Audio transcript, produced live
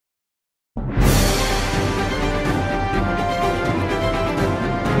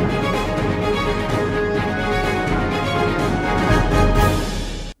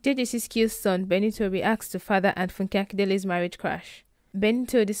JJC Skills' son Benito reacts to father and Funke Akindele's marriage crash.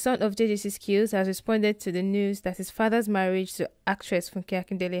 Benito, the son of JJC Skills, has responded to the news that his father's marriage to actress Funke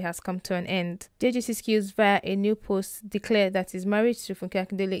Akindele has come to an end. JJC Skills, via a new post, declared that his marriage to Funke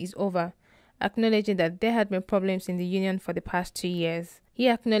Akindele is over, acknowledging that there had been problems in the union for the past 2 years. He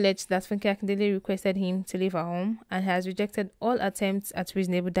acknowledged that Funke Akindele requested him to leave her home and has rejected all attempts at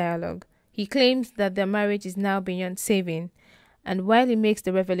reasonable dialogue. He claims that their marriage is now beyond saving, and while he makes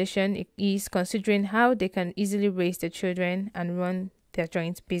the revelation, he is considering how they can easily raise their children and run their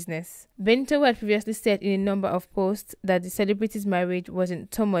joint business. Benito, who had previously said in a number of posts that the celebrity's marriage was in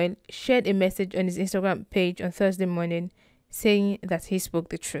turmoil, shared a message on his Instagram page on Thursday morning saying that he spoke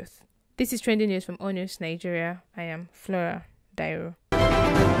the truth. This is Trending News from All News Nigeria. I am Flora Dairo.